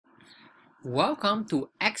Welcome to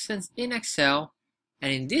Excellence in Excel,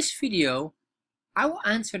 and in this video I will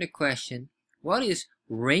answer the question, what is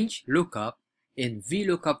range lookup in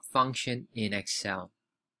VLOOKUP function in Excel?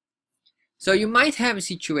 So you might have a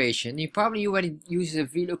situation, you probably already use a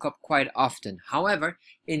VLOOKUP quite often. However,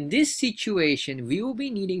 in this situation we will be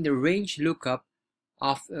needing the range lookup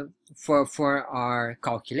for our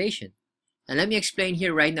calculation. And let me explain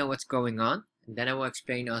here right now what's going on, and then I will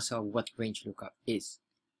explain also what range lookup is.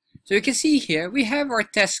 So you can see here we have our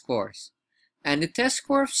test scores, and the test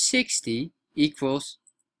score of 60 equals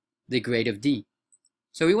the grade of D.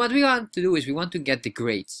 So what we want to do is we want to get the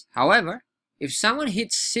grades. However, if someone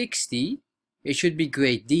hits 60, it should be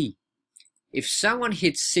grade D. If someone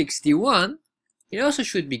hits 61, it also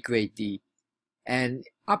should be grade D, and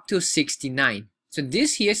up to 69. So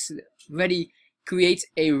this here already creates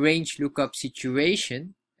a range lookup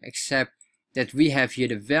situation, except that we have here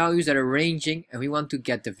the values that are ranging and we want to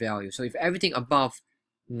get the value. So if everything above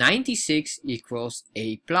 96 equals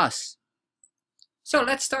A+. So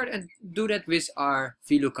let's start and do that with our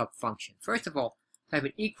VLOOKUP function. First of all, type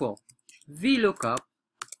an equal VLOOKUP,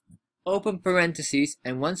 open parentheses,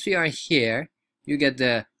 and once we are here, you get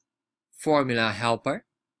the formula helper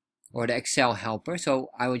or the Excel helper. So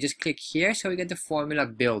I will just click here so we get the formula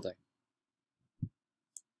builder.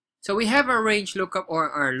 So we have our range lookup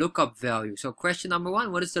or our lookup value. So question number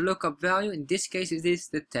one, what is the lookup value? In this case, it is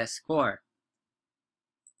the test score.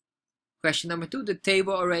 Question number two, the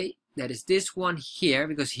table array. That is this one here,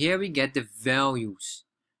 because here we get the values.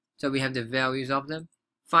 So we have the values of them.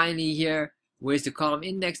 Finally here, where's the column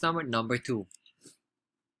index number? Number 2.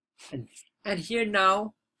 And here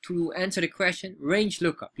now, to answer the question, range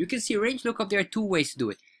lookup. You can see range lookup, there are two ways to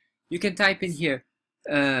do it. You can type in here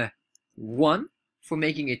 1. For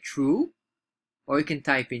making it true, or you can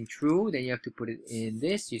type in true, then you have to put it in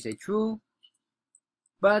this, you say true.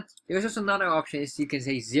 But there's also another option, is you can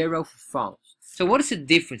say 0 for false. So what is the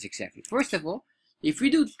difference exactly? First of all, if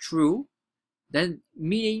we do true, then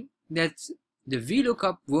meaning that the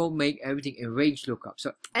VLOOKUP will make everything in range lookup.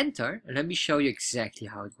 So enter, and let me show you exactly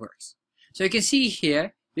how it works. So you can see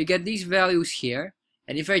here, we get these values here,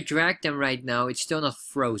 and if I drag them right now, it's still not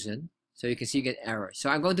frozen. So you can see you get errors.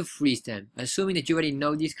 So I'm going to freeze them. Assuming that you already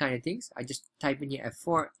know these kind of things, I just type in here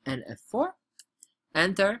F4 and F4,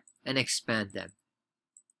 enter, and expand them.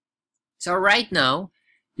 So right now,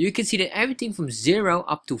 you can see that everything from 0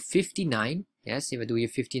 up to 59, yes, if I do here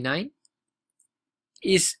 59,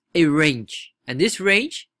 is a range. And this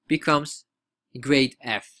range becomes grade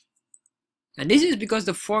F. And this is because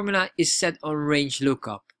the formula is set on range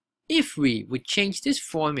lookup. If we would change this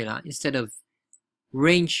formula, instead of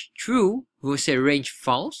range true, we will say range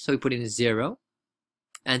false, so we put in a 0,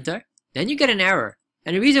 enter, then you get an error.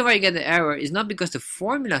 And the reason why you get the error is not because the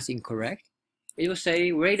formula is incorrect. It will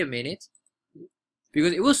say, wait a minute,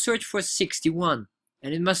 because it will search for 61,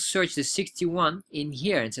 and it must search the 61 in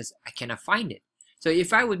here, and says, I cannot find it. So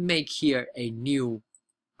if I would make here a new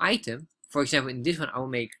item, for example in this one I will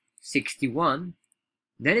make 61,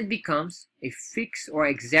 then it becomes a fixed or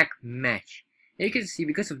exact match. And you can see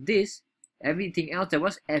because of this, everything else that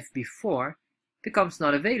was F before becomes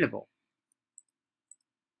not available.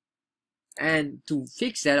 And to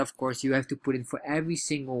fix that, of course, you have to put in for every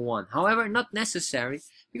single one. However, not necessary,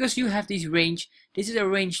 because you have these range. This is a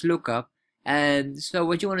range lookup. And so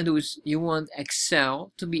what you want to do is you want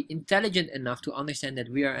Excel to be intelligent enough to understand that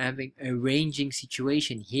we are having a ranging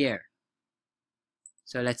situation here.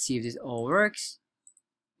 So let's see if this all works.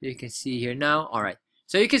 You can see here now. Alright.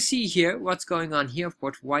 So you can see here what's going on here, of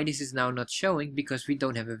course, why this is now not showing, because we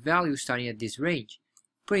don't have a value starting at this range.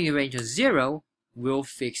 Putting a range of 0 will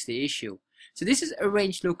fix the issue. So this is a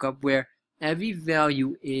range lookup where every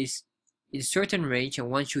value is in certain range,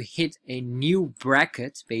 and once you hit a new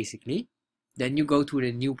bracket, basically, then you go to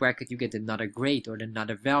the new bracket, you get another grade or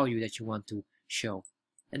another value that you want to show.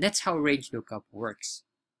 And that's how range lookup works.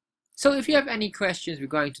 So if you have any questions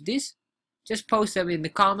regarding to this, just post them in the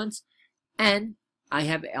comments, and I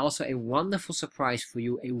have also a wonderful surprise for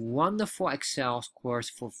you, a wonderful Excel course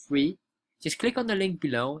for free. Just click on the link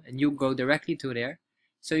below and you'll go directly to there,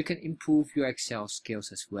 so you can improve your Excel skills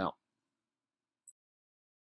as well.